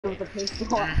with the pistol.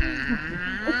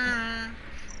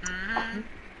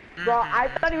 Bro, I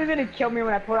thought he was gonna kill me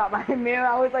when I pulled out my mirror.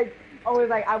 I was like,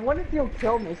 I wanted to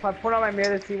kill me, so I pulled out my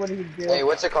mirror to see what he would do. Hey,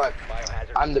 what's it called?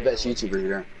 I'm the best YouTuber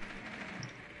here.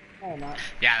 No, not.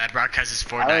 Yeah, that broadcasts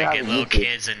Fortnite, get little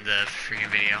kids in the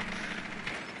freaking video.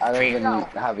 I don't even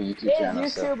have a YouTube channel.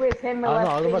 His So. YouTube is him I don't know,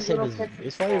 I was about to say, little does kids.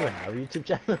 baseball even have a YouTube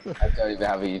channel? I don't even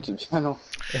have a YouTube channel.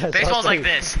 Baseball's like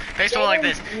this. Baseball like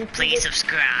this. Please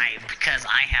subscribe because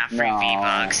I have free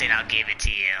V-Bucks and I'll give it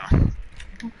to you.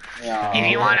 No.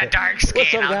 If you want a dark What's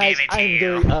skin, up, I'll guys? give it to I'm you.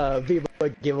 doing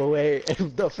V-Buck giveaway.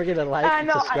 Don't forget to like and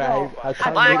subscribe.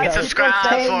 Like and subscribe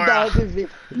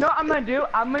for No, I'm gonna do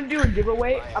a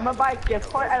giveaway. I'm gonna buy a gift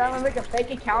card and I'm gonna make a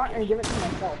fake account and give it to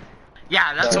myself.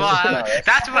 Yeah, that's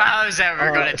what I was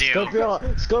ever gonna do.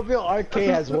 Scorpio RK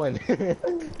has won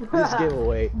this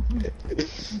giveaway.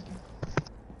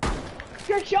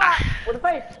 Good shot. What if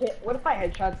I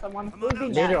headshot someone?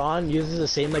 Later on, uses the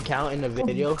same account in the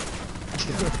video.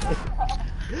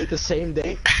 The same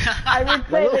day. I would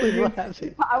say what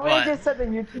I would have just said the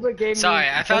YouTuber gave me. Sorry,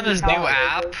 I found this new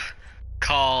app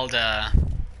called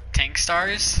Tank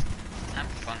Stars. Have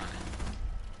fun on it.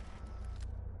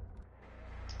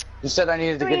 You said I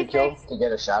needed to get a kill to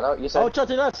get a shout out. You said. Oh, check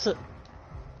it out.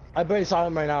 I barely saw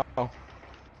him right now.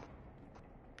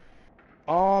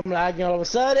 Oh, I'm lagging all of a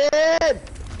sudden.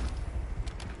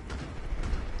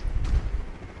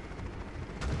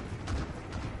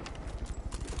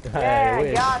 Yeah,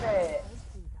 I got it.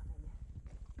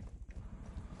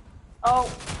 Oh,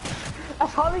 I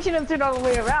probably should have turned all the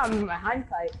way around in my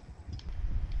hindsight.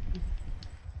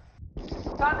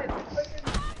 Got it.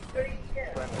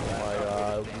 Oh my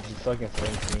god, you fucking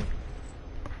flanked me.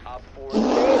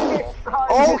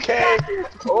 Okay.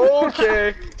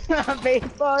 Okay.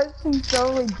 Baseball is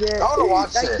so legit. I wanna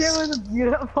watch that this. kid was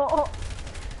beautiful.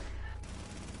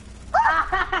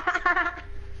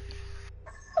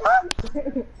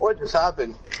 What just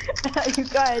happened? You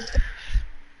guys.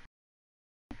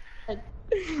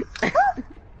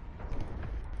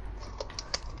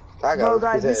 No,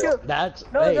 guys, you should. That's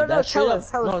No, straight up. tell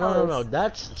us. No.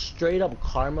 That's straight up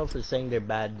karma for saying they're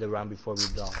bad the round before we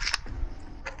draw.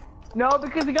 No,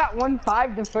 because we got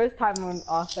 1-5 the first time on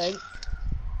offense.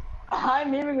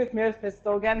 I'm aiming with Mirror's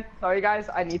pistol again. Sorry guys,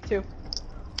 I need to.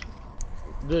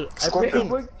 Dude, I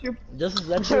freaking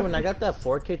just actually when I got that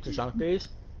 4K to chunk days,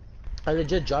 I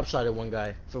legit drop shotted one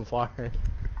guy from far.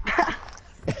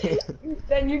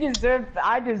 Then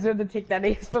I deserve to take that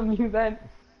ace from you then.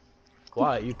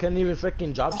 Why? You couldn't even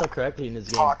freaking drop shot correctly in this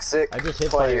game. Toxic I just hit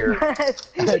player. fire.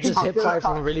 I just hit fire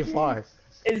from really far.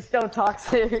 It's still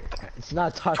toxic. It's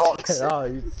not toxic at all.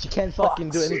 You can't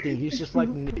fucking do anything. He's just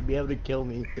fucking be able to kill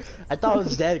me. I thought I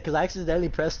was dead because I accidentally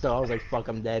pressed though. I was like, fuck,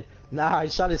 I'm dead. Nah, I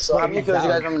shot his So how many kills you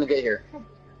guys want me to get here?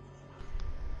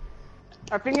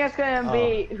 I think that's gonna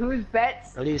be whose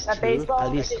bets At least two. baseball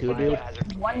At least two, dude.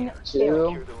 1 2.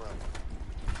 kill.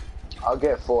 I'll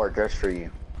get 4 just for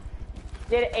you.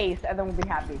 Get an ace and then we'll be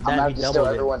happy. I'm gonna have to steal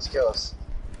everyone's kills.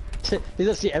 He's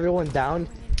gonna see everyone down.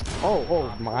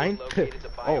 Oh, mine?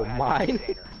 Oh, mine?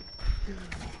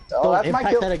 Oh, Don't that's my impact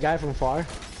kill. that a guy from far.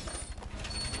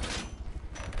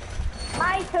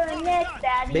 My turn next,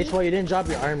 daddy. Baseball, you didn't drop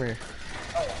your armor.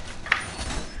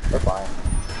 They're fine.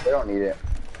 They don't need it.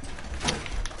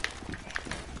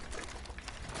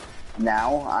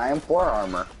 Now I am 4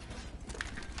 armor.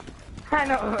 I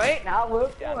know, right? Now we'll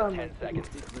kill him. 10 seconds.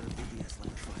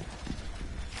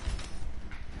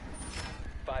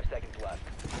 5 seconds left.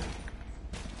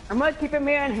 I'm gonna keep a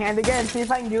mirror in hand again and see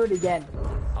if I can do it again.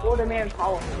 Or the man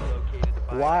follow me.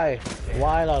 Why?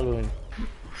 Why, Laloon?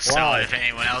 So Why? if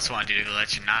anyone else wanted to do it,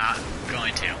 let you not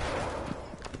going to.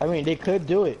 I mean, they could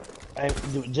do it.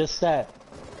 Just that.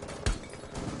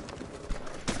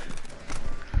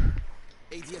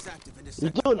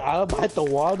 You're doing alibi at the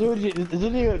wall, dude? It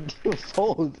doesn't even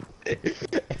fold.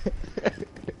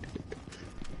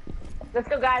 Let's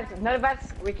go, guys. None of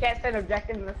us, we can't stand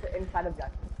objective unless we're inside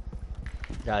objective.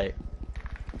 Got it.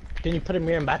 Can you put a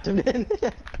mirror in bathroom then?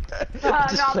 No,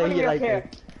 I'm putting it up here.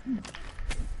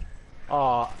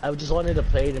 Oh, I just wanted to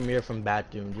play the mirror from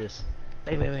bathroom. Just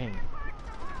bang.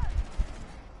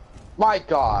 My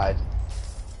God.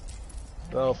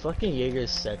 Bro, fucking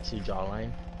Jaeger's sexy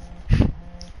jawline.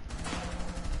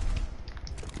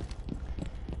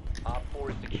 Op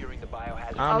 4 is securing the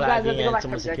biohazard. I'm guys, let's lagging go and back to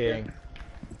someone's objective. securing.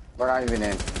 We're not even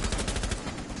in.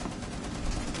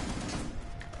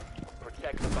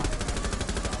 Protect the biohazard.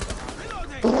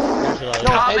 That's what I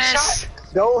No was- Thomas!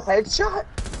 headshot? No headshot?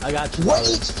 I got you. 1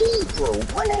 Tyler. HP, bro.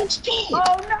 1 HP.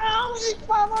 Oh no! He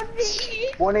followed me!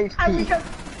 1 I HP. because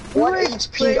 1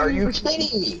 HP. Are you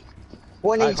kidding me?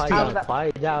 One Alright, HP.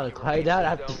 quiet down. I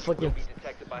have to fucking. Will be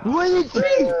detected by What are you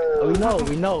doing?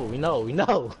 We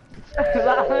know.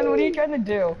 Lachlan, what are you trying to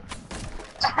do?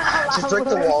 Just break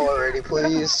the wall already,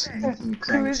 please. You Who is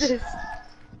cringe. Hey, this?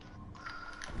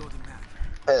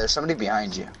 there's somebody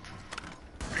behind you.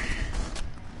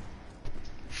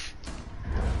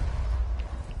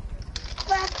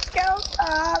 Let's go,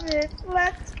 Ahmed.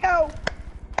 Let's go.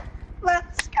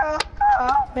 Let's go,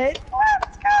 Ahmed.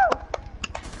 Let's go.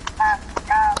 Let's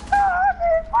go,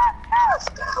 Ahmed. Let's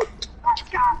go. Let's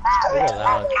go, Ahmed.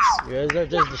 Relax. You guys are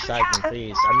just distracting,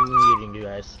 please. I'm muting you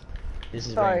guys. This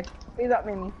is Sorry. rain. Please don't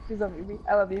mean me. Please don't mean me.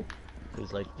 I love you.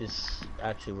 It's like this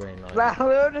actually rain on.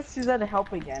 Lachlan just use that to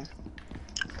help again.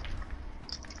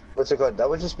 What's it called? That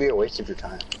would just be a waste of your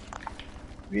time.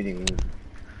 Reading me.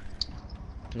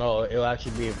 No, it'll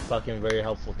actually be a fucking very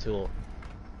helpful tool.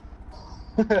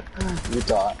 You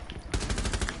thought.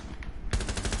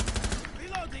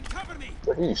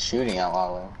 What are you shooting at,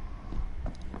 Lalo?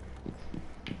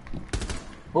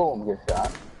 Boom, good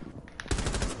shot.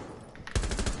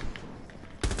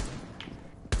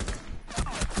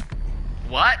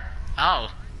 What?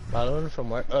 Oh, Balloon from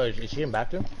where? Oh, is she in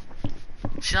bathroom?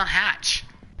 she's on hatch.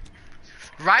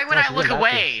 Right when No, I she's look in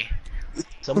away.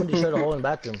 Somebody shut a hole in the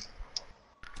bathroom.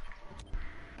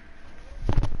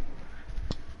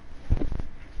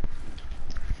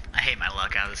 I hate my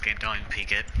luck out of this game. Don't even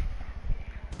peek it.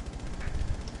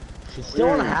 She's still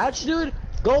on a hatch, dude?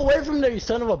 Go away from there, you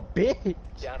son of a bitch!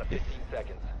 down to 15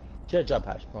 seconds. Should drop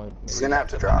hatch. No, He's gonna have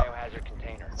to drop. Biohazard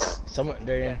container. Somewhere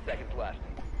there. 10 seconds left.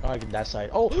 I like that side.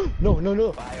 Oh no.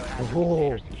 Biohazard Whoa.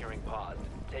 container securing pods.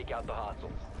 Take out the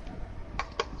hostiles.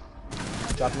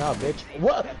 Drop now, bitch.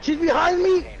 What? She's behind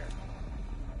me. Container.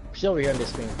 She's over here on this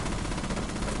screen.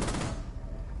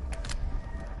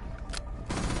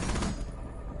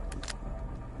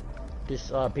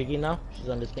 She's peeking now. She's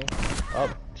on this screen.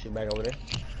 Oh, she's back over there.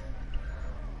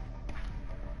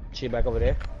 She back over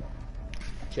there.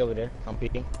 She over there. I'm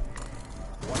peeking.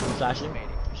 I'm flashing.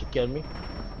 She killed me.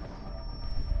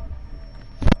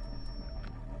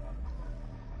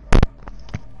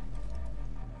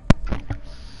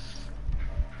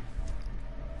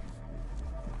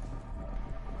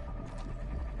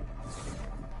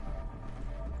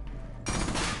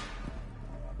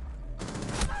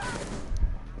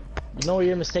 You know what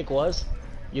your mistake was?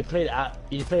 You played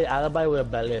alibi with a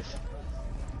Belif.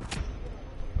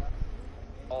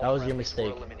 All That was your friendlies were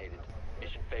mistake. eliminated.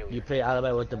 Mission failure. You played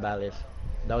alibi with the Belif.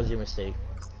 That was your mistake.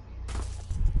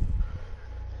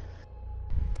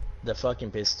 The fucking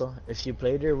pistol. If you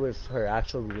played her with her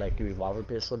actual like revolver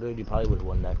pistol, dude, you probably would have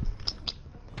won that.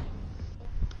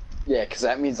 Yeah, cause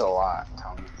that means a lot,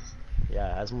 Tony.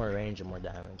 Yeah, it has more range and more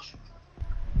damage.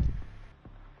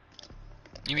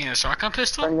 You mean a shotgun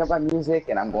pistol? Turning up my music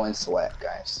and I'm going sweat,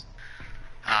 guys.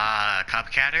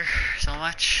 Copycatter so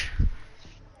much.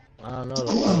 I don't know,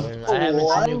 Alun. I haven't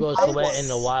seen you go sweat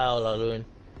in a while, Alun.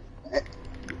 Like,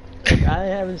 I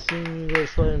haven't seen you go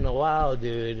sweat in a while,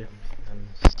 dude. I'm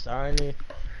starting to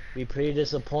be pretty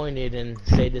disappointed and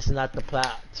say this is not the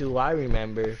Plat 2 I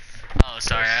remember. Oh,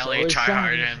 sorry. I only So try excited.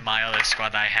 harder than my other squad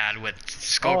that I had with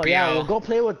Scorpio. Oh yeah, well go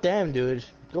play with them, dude.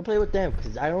 Go play with them,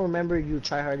 cause I don't remember you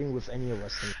tryharding with any of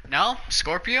us. No,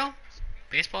 Scorpio.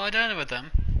 Baseball I done it with them.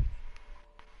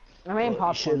 I mean, You should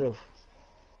popcorn. have.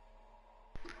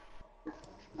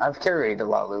 I've carried a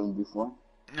lot of before.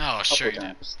 No, sure you Couple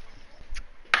did. times.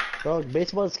 Bro,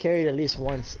 baseball's carried at least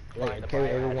once. Like, carry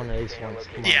everyone at least once.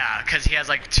 Come on. Yeah, cause he has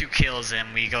like 2 kills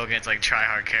and we go against like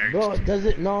try-hard characters. Bro, it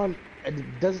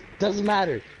doesn't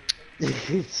matter.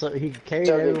 So he carried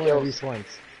Still get everyone at kills. least once.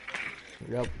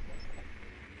 Yep.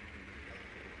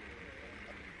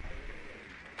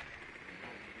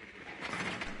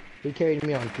 He carried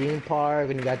me on theme park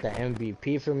and he got the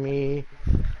MVP for me.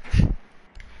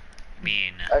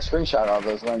 Mean. I screenshot all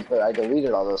those ones, but I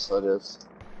deleted all those photos.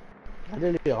 I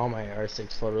deleted all my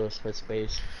R6 photos for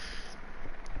space.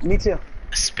 Me too.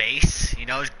 Space, you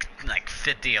know, like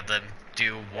 50 of them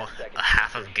do a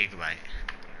half of a gigabyte.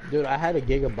 Dude, I had a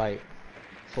gigabyte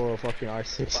for a fucking 5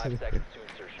 R6. seconds to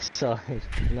insertion. So,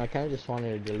 you know, I kinda just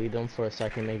wanted to delete them for so I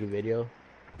can make a video.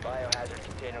 Biohazard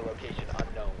container location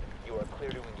unknown. You are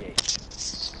clear to engage.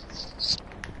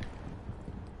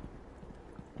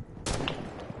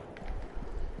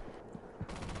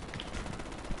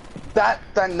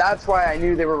 That's why I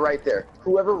knew they were right there.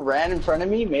 Whoever ran in front of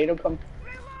me made them come.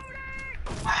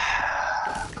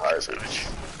 Garbage.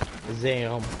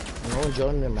 Damn. No one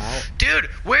joining them out. Dude,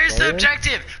 where's the Really?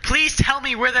 objective? Please tell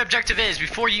me where the objective is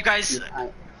before you guys.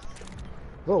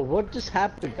 Bro, what just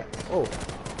happened? Oh,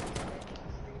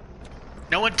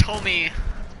 No one told me.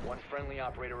 One friendly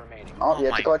operator remaining. Oh, you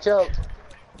have to watch out.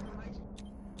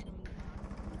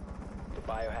 The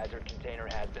biohazard container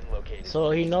has been located. So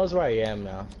he knows where I am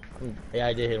now. Yeah,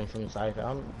 I did hit him from the side.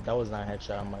 That was not a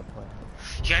headshot on my part.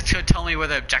 You guys could tell me where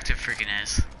the objective freaking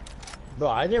is. Bro,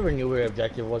 I never knew where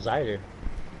objective was either.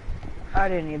 I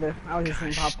didn't either. I was just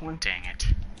eating Gosh, popcorn. dang it.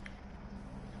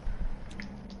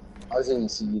 I was eating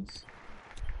seeds.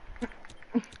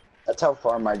 That's how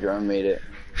far my drone made it.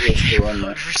 It was still in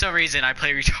there. For some reason, I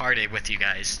play retarded with you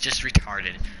guys. Just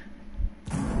retarded.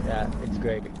 Yeah, it's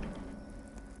great.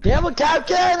 They have a cap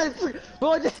can!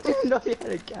 Bro, I didn't even know they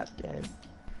had a cap can.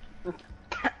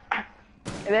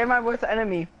 They're my worst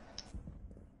enemy.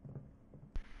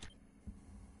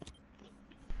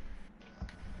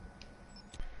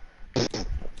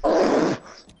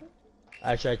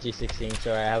 I tried T16,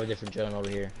 sorry, I have a different drone over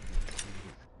here.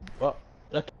 Well,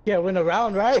 look, yeah, went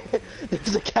around, right?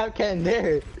 There's a cap can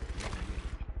there.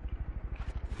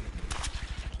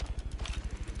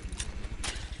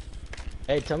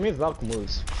 Hey, tell me if Valk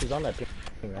moves. She's on that thing,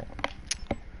 right?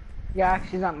 Yeah,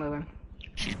 she's not moving.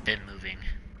 She's been moving.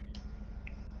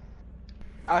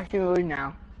 Oh, she's moving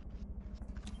now.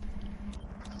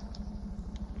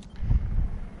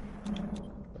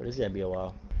 Or this is gonna be a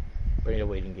while. We're in a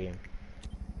waiting game.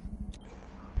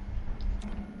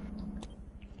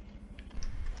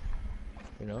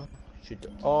 You know? Shoot.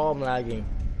 Oh, I'm lagging.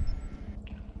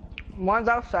 One's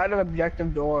outside of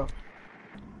objective door.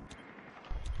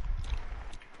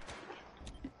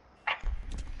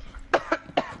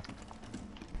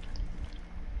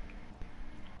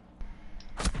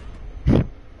 All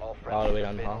All the friendlies way have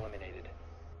down the been hall. eliminated.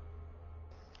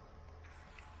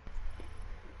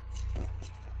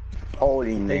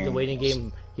 Holy He played the man. waiting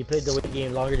game. He played the waiting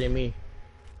game longer than me.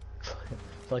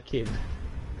 Fuck him.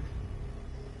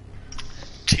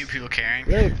 Two people carrying.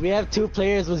 Look, we have 2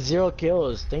 players with 0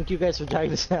 kills. Thank you guys for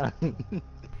tagging us down.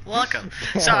 Welcome.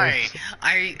 Sorry,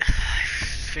 I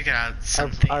figured out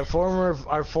something. our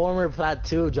former plat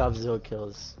 2 dropped 0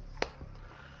 kills.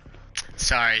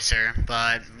 Sorry, sir,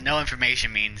 but no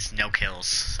information means no kills.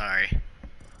 Sorry.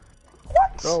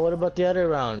 Bro, what about the other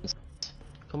rounds?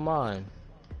 Come on.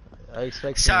 I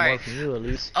expect Sorry. more from you at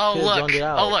least. Oh Could've look! zoned it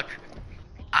out. Oh look!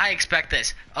 I expect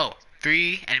this. Oh,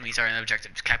 3 enemies are in the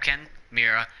objectives: Kapkan,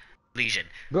 Mira, Legion.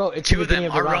 Bro, it's 2 the of them beginning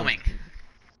of the are round. roaming.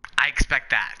 I expect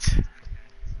that.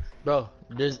 Bro,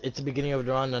 it's the beginning of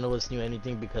the round. None of us knew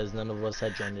anything because none of us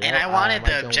had joined it. And out. I wanted my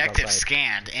the drone was objective outside.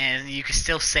 scanned, and you can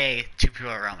still say 2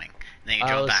 people are roaming. And then you I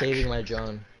drove was back. saving my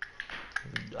drone.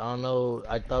 I don't know.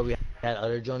 I thought we had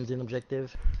other drones in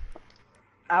objective.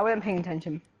 I wasn't paying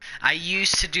attention. I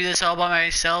used to do this all by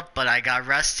myself, but I got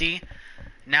rusty.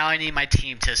 Now I need my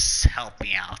team to help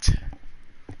me out.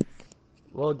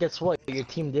 Well, guess what? Your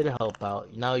team did help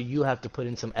out. Now you have to put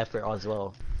in some effort as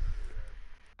well.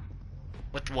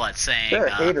 With what? Saying, You're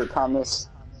a hater, Thomas.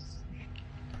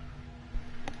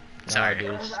 Sorry. Nah,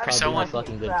 dude, it's You're probably someone- a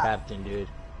fucking good captain, dude.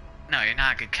 no, you're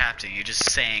not a good captain. You're just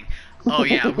saying, oh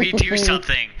yeah, we do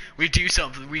something. We do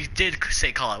something. We did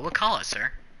say call it. What call it,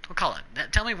 sir? What call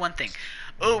it? Tell me one thing.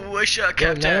 Oh, wish Yo,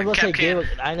 Captain. none of us I Captain.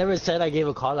 I never said I gave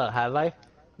a call out, have I?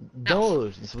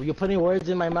 No. No, you're putting words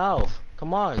in my mouth.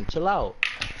 Come on, chill out.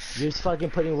 You're just fucking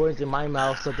putting words in my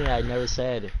mouth, something I never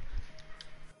said.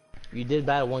 You did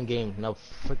bad one game. Now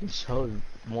freaking show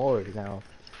more now.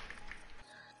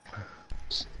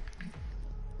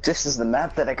 This is the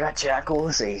map that I got Jackal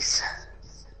as ace.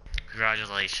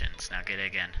 Congratulations. Now get it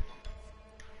again.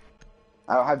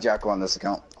 I don't have Jackal on this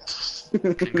account.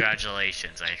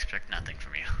 Congratulations. I expect nothing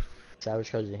from you.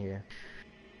 Savage Cards in here.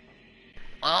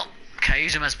 Well, can I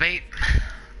use him as bait?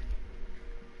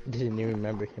 Didn't even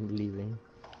remember him leaving.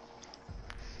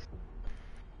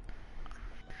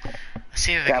 Let's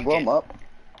see if I Can I can blow get... him up?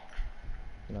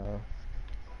 No,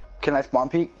 Can I spawn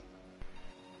peek?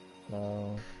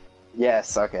 no.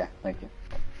 Yes, okay, thank you.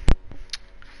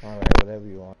 Alright, whatever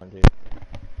you want, dude.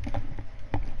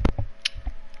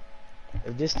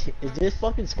 If this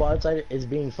fucking squad side is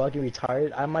being fucking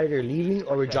retarded, I'm either leaving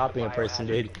or we're dropping a person,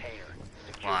 dude.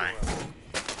 Why?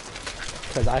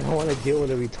 Cause I don't want to deal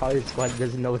with a retarded squad that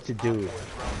doesn't know what to do.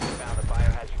 Found a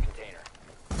biohazard container.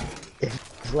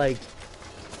 It's like,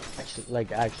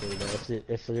 actually though,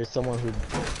 if there's someone who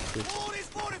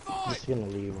just gonna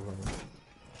leave.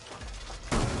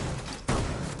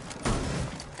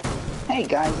 Hey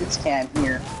guys, it's Cam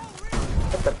here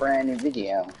with a brand new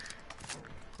video.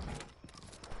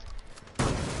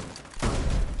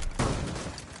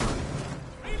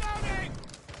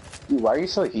 Dude, why are you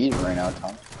so heated right now,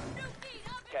 Tom?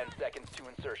 10 seconds to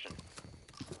insertion.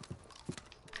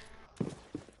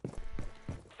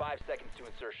 5 seconds to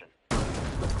insertion.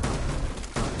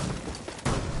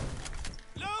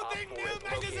 Op 4 has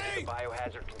located the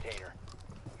biohazard container.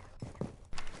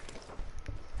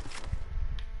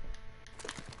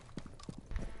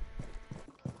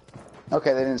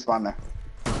 Okay, they didn't spawn there.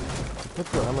 Put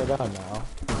the armor down now.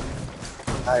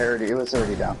 It was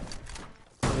already down.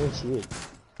 I didn't see it.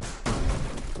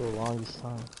 For the longest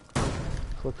time.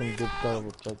 Fucking good double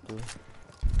objective.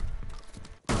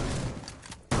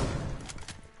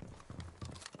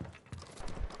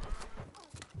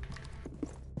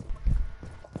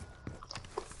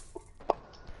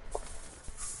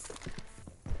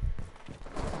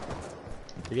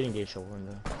 They're getting Geisha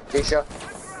window. Geisha.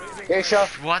 Geisha.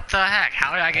 What the heck?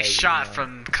 How did I get Hey, shot yeah.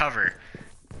 from cover?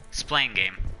 It's playing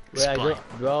game. It's Wait, I playing.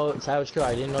 did, bro, Savage Kill,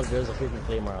 I didn't know if there was a freaking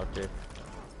Claymore out there.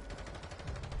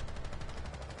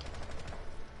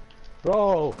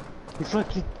 Bro! He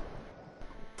fucking...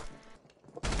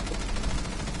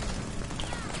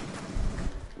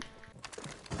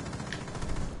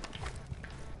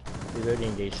 He's already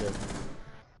in Geisha.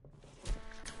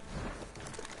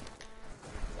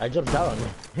 I jumped out on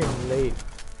him late.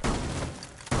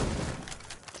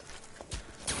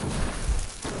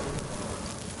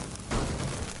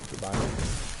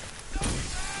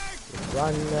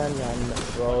 Run,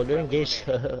 bro, they're in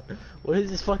Geisha. What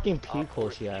is this fucking peephole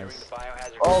she has?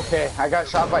 Okay, I got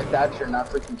shot by Thatcher, not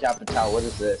freaking Capital. What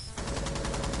is this?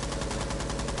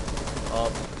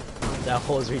 Oh, that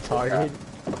hole's retarded.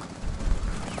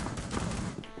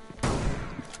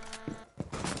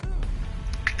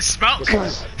 Smoke!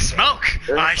 Smoke!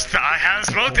 I had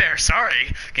smoke there.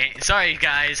 Sorry. Okay, sorry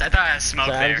guys. I thought I had smoke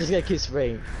Sorry, there. I'm just gonna keep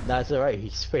spraying. That's alright, he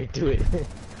sprayed to it.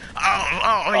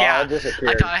 Oh yeah. it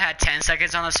disappeared. I thought I had 10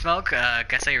 seconds on the smoke.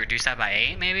 Guess I reduced that by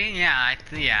 8 maybe? Yeah, I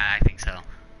think so.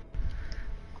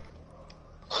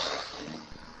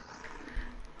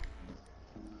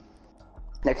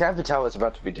 Yeah, Capital was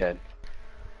about to be dead.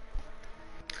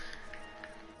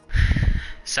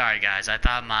 Sorry guys, I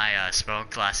thought my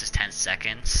smoke lasted 10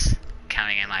 seconds.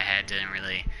 Counting in my head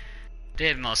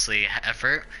did mostly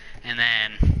effort. And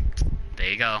then, there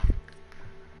you go.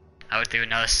 I went through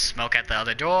another smoke at the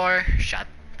other door, shot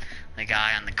the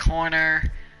guy on the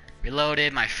corner,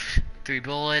 reloaded my 3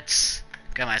 bullets,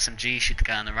 got my SMG, shoot the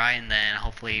guy on the right, and then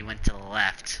hopefully went to the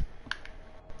left.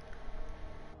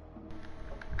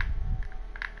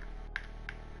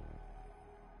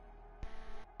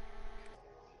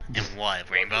 And what,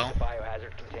 Rainbow? The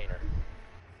biohazard container.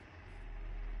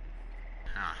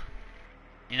 Huh.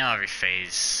 You know every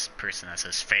phase person that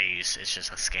says phase is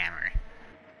just a scammer.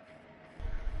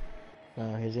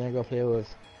 No, he's gonna go play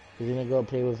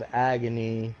with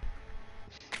Agony.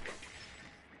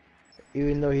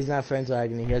 Even though he's not friends with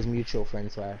Agony, he has mutual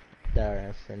friends that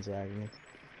are friends with Agony.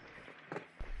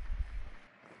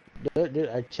 Dude,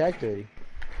 I checked already.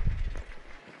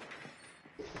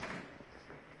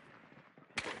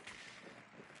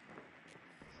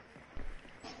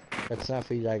 That's not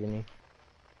for you, Agony.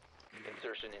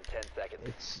 Insertion in 10 seconds.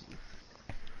 It's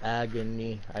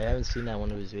Agony. I haven't seen that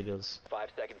one of his videos. 5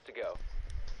 seconds to go.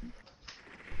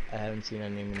 I haven't seen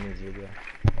that name in his video.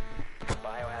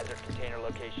 Biohazard container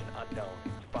location unknown.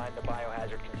 Find the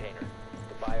biohazard container.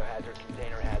 The biohazard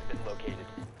container has been located.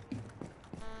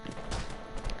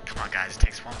 Come on guys, it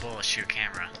takes one bullet to shoot a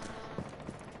camera.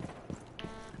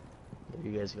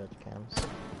 You guys got the cams.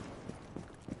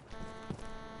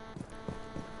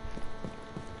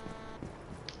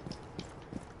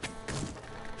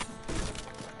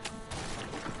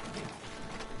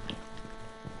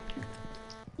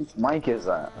 Whose mic is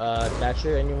that?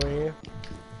 Thatcher, anyone here?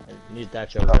 I need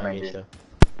Thatcher Oh, over on maybe. Aisha.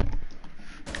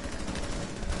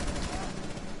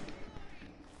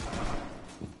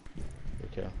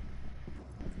 Okay.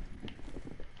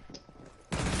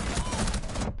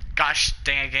 Gosh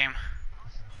dang it, game.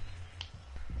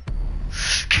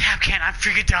 Capcan, I'm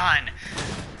freaking done.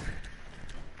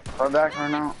 Run back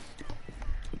right now.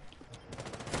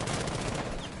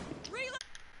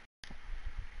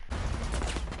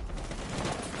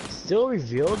 Still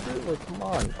revealed, dude? Like, come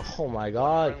on. Oh my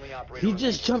god. Friendly operator He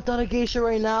just jumped out of Geisha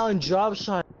right now and drop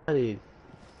shot. We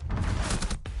have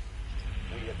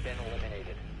been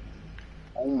eliminated.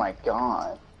 Oh my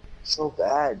god. So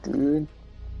bad, dude.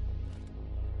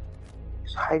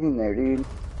 He's hiding there, dude.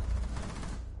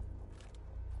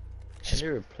 I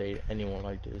never played anyone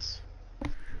like this.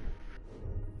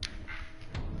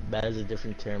 Bad is a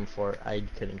different term for I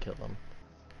couldn't kill them.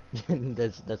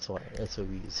 that's what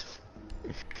we use.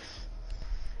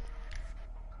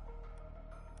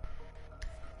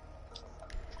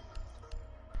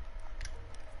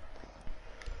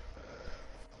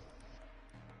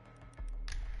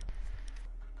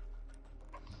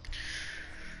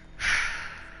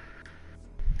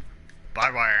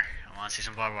 Barbed wire. I'm want to see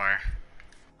some barbed wire.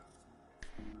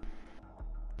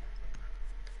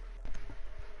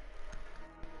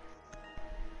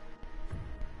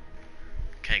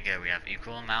 Okay, good. We have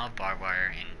equal amount of barbed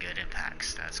wire and good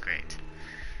impacts. That's great.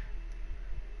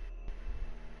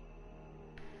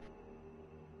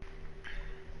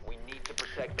 We need to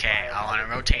protect the Okay, I want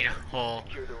to rotate a hole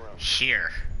Secure the room.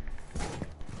 here.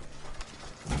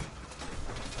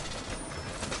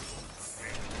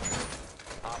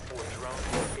 Op 4 drone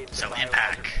located the So biohazard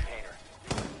impact.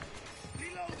 container.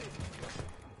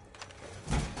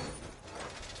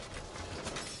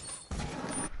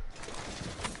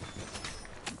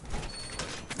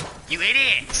 You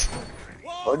idiot!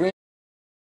 What do you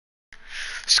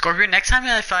Scorpion, next time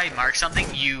if I mark something,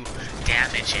 you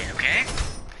damage it, okay?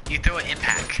 You throw an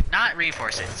impact, not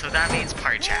reinforce it. So that means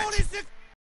party chat.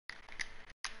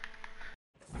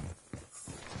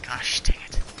 Gosh dang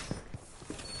it.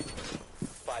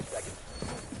 5 seconds.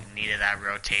 Needed that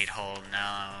rotate hole.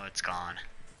 No, it's gone.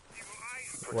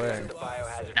 Where? Protect the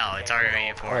biohazard No, it's container already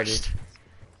at all reinforced.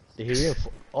 Did he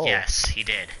reinforce? Oh. Yes, he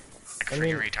did. Like a I freaking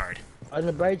mean- retard. On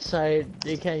the bright side,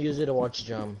 they can't use it to watch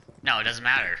jump. No, it doesn't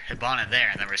matter. It bonded there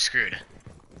and then we're screwed.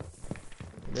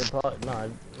 They probably, nah,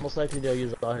 most likely they'll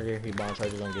use all their heat bomb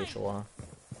charges on Geisha Wall.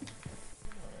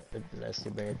 Unless they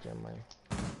bring it to my.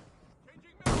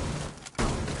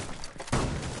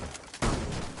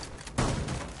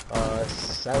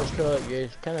 Savage Crow, you're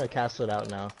kind of castled out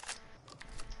now.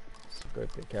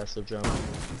 Scorpion castle jump.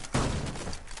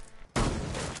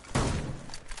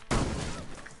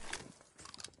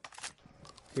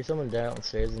 Here's someone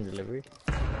downstairs in delivery.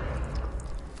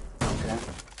 Okay.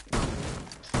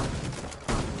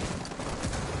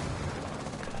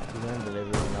 He's on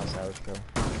delivery now, Savage Crow.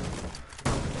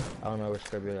 I don't know where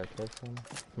Scorpio got killed from.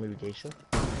 Maybe Geisha?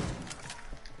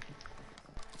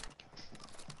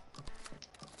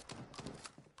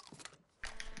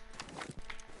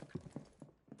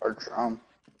 or drum?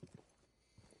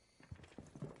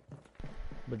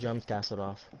 But jumps castled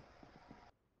off.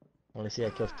 Only see I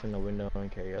killed from the window in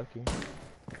karaoke.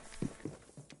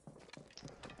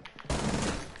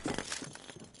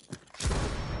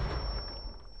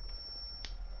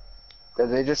 Did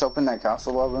they just open that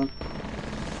castle wall room?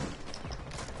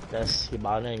 That's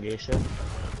Hibana and Geisha.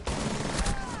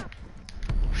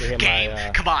 They hit Game, my,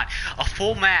 come on. A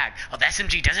full mag of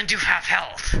SMG doesn't do half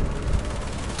health.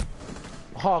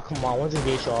 Oh, come on. One's in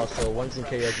Geisha also. One's in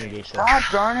karaoke and Geisha. God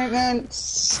darn it, man!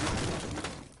 What's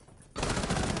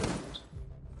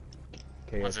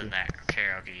in Karaoke. that?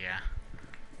 Karaoke, yeah.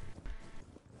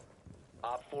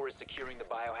 Op 4 is securing the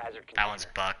biohazard container. That one's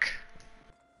Buck.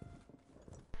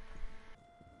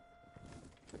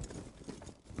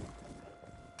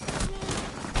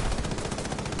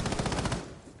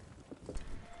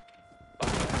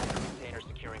 Biohazard container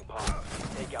securing pod.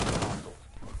 Take out the hostiles.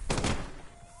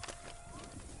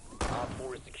 Op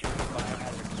 4 is securing the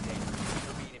biohazard container.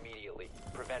 Intervene immediately.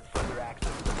 Prevent further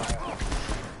access to the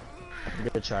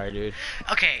biohazard. Good try, dude.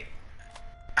 Okay.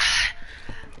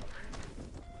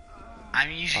 I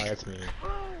mean, Oh, usually. that's me.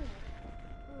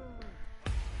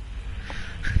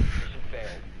 Mission failed.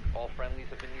 All friendlies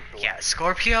have been neutralized. Yeah,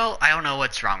 Scorpio, I don't know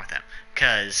what's wrong with him.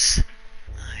 Because.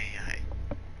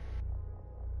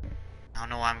 I don't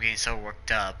know why I'm getting so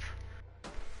worked up.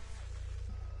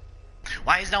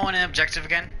 Why is no one in objective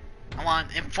again?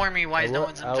 Inform me why is no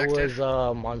one's in I objective? was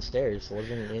on stairs.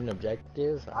 Wasn't in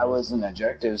objective. I was in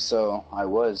objective, so I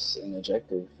was in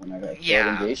objective when I got killed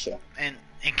Yeah. in Geisha. And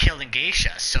killed in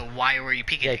Geisha, so why were you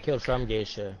peeking Yeah, killed from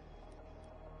Geisha.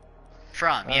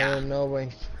 from? I Yeah. don't know where.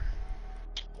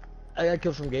 I got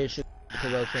killed from Geisha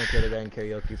because I was trying to kill the guy in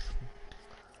karaoke.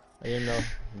 I didn't know.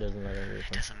 It doesn't matter.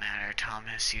 It doesn't matter,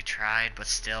 Thomas. You tried, but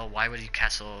still, why would you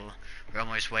castle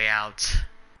Romer's way out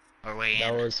or way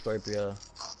That in? was Scorpio.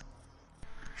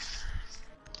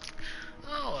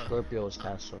 Oh, Scorpio was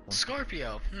castle.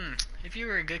 Scorpio. If you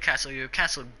were a good castle, you would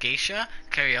castle Geisha,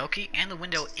 karaoke, and the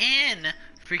window in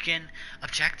freaking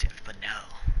objective. But no.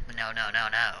 No.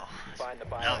 Find the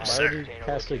No, biohazard Why sir. would you container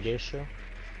castle location.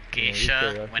 Geisha? Geisha,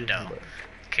 karaoke, window.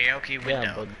 but- Karaoke, window.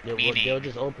 Yeah, but they'll Meaning,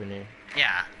 just open it.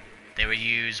 yeah, they would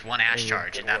use one ash Yeah.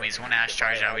 charge, and that means one ash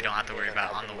charge that we don't have to worry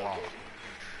about on the wall.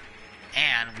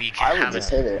 And we I can would have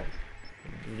just it. hit it.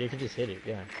 They could just hit it,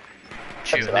 yeah. True,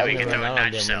 That's and what then I we was can gonna throw a run out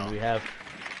on nudge them when cell. we have.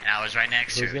 And I was right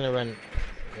next to Who's it. gonna run?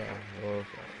 Yeah, well,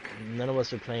 none of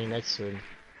us are playing next to it.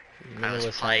 None I of was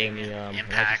us had playing any,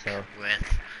 Impact cell. with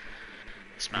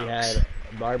We Smokes. had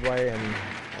barbed wire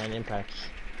and impacts.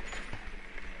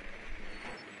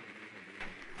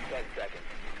 10 seconds.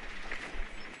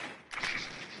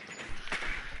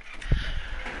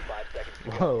 5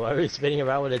 seconds. Whoa, why are we spinning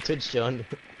around with a Twitch, John?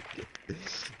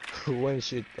 One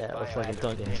shoot that or fucking Biohazard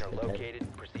don't get container hit.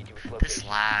 located. Proceed to its This location.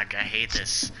 lag, I hate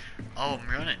this. Oh, I'm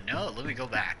running. No, let me go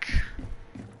back.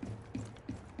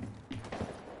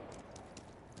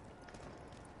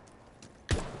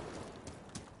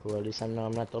 Well, at least I know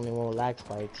I'm not the only one with lag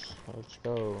spikes. Let's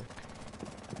go.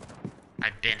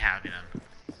 I've been having them.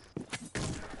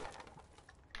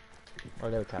 Oh,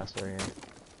 little castle here.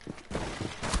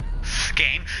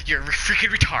 Game, you're freaking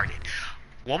retarded.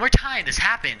 One more time this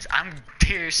happens, I'm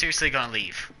seriously gonna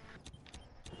leave.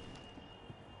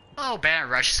 Oh, Banner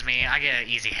rushes me. I get an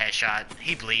easy headshot.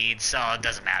 He bleeds, so it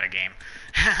doesn't matter, game.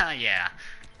 Yeah.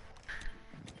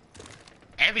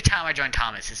 Every time I join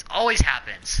Thomas, this always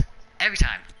happens. Every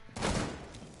time.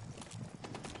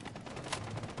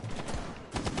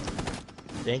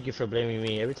 Thank you for blaming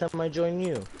me every time I join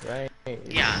you, right?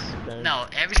 Yeah. No,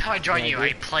 every time I join you,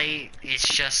 I play. It's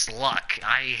just luck.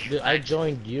 Dude, I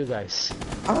joined you guys.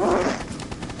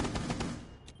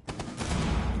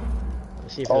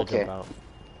 Let's see if he'll jump out.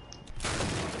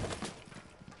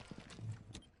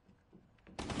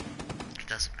 It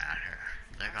doesn't matter.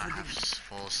 They're gonna have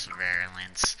full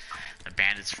surveillance. The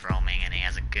bandit's roaming, and he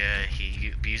has a good.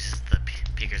 He abuses the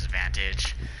peeker's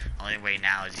advantage. Only way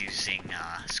now is using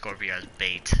Scorpio as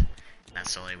bait. And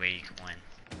that's the only way you can win.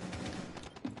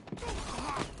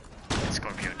 And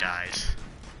Scorpio dies.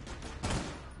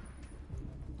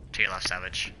 To your left,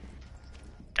 Savage.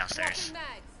 Downstairs.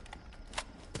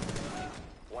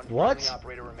 One What? friendly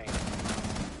operator remaining.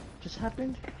 Just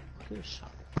happened? Good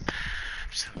shot. I'm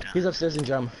so done. He's upstairs in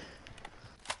drum.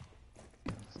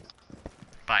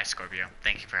 Bye, Scorpio.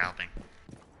 Thank you for helping.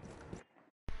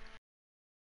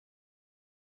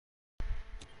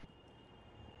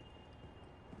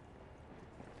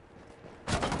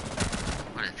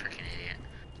 What a freaking idiot.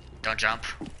 Don't jump.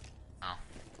 Oh.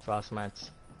 Frost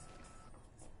mats.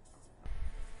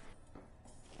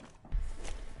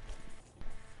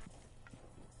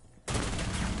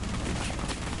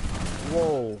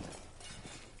 Whoa.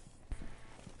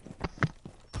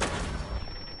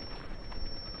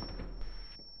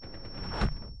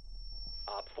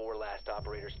 Op 4 last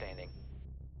operator standing.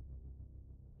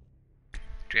 Do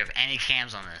we have any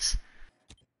cams on this?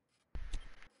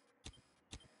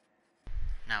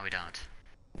 No, we don't.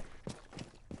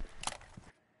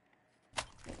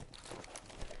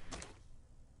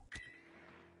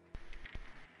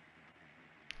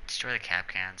 Destroy the cap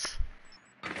cans.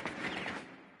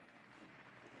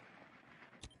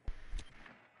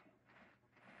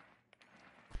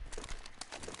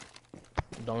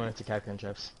 Don't run into capcan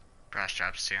traps. Brass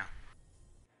drops too.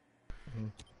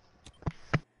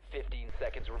 15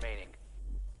 seconds remaining.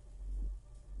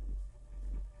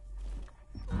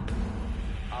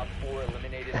 Op 4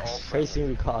 eliminated all Facing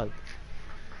recall.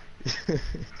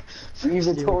 Use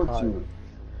a torch.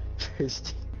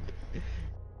 First.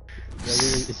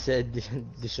 It said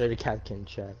destroy the capcan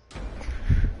trap.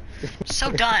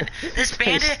 So done. This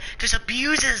bandit just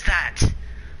abuses that.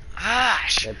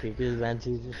 Gosh. That peeker's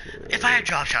advantage. If I had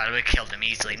drop shot, I would have killed him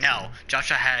easily. No, drop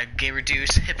shot had to get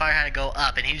reduced. Hipfire had to go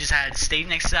up, and he just had to stay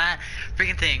next to that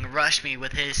freaking thing, rush me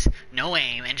with his no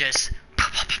aim, and just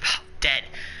dead.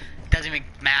 Doesn't even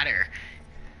matter.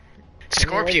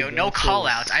 Scorpio, no call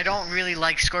outs. I don't really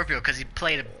like Scorpio because he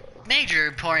played a major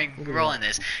important role in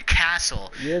this.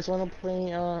 Castle. You guys wanna play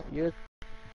you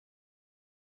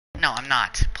No, I'm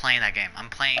not playing that game. I'm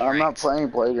playing. I'm not ranked.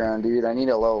 playing Playground, dude. I need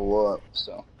to level up,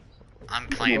 so. I'm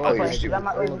playing. Oh, yeah. I'm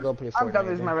not I'm losing. gonna go play I'm done Fortnite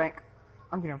losing my then. rank.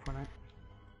 I'm getting Fortnite.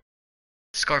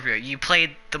 Scorpio, you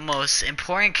played the most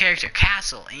important character,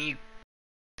 Castle, and you.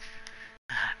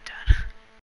 I'm done.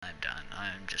 I'm done.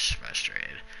 I'm just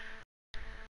frustrated.